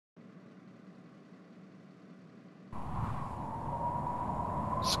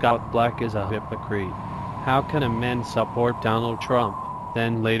Scott Black is a hypocrite. How can a man support Donald Trump,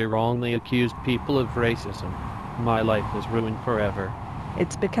 then later only accuse people of racism? My life is ruined forever.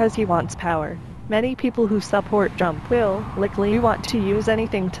 It's because he wants power. Many people who support Trump will likely want to use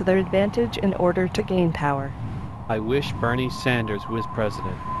anything to their advantage in order to gain power. I wish Bernie Sanders was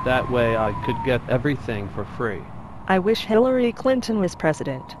president. That way I could get everything for free. I wish Hillary Clinton was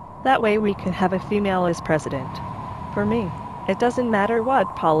president. That way we could have a female as president. For me, it doesn't matter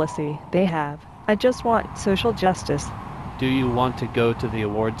what policy they have. I just want social justice. Do you want to go to the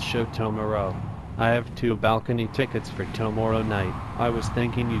awards show tomorrow? I have 2 balcony tickets for tomorrow night. I was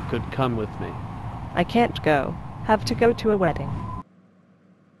thinking you could come with me. I can't go. Have to go to a wedding.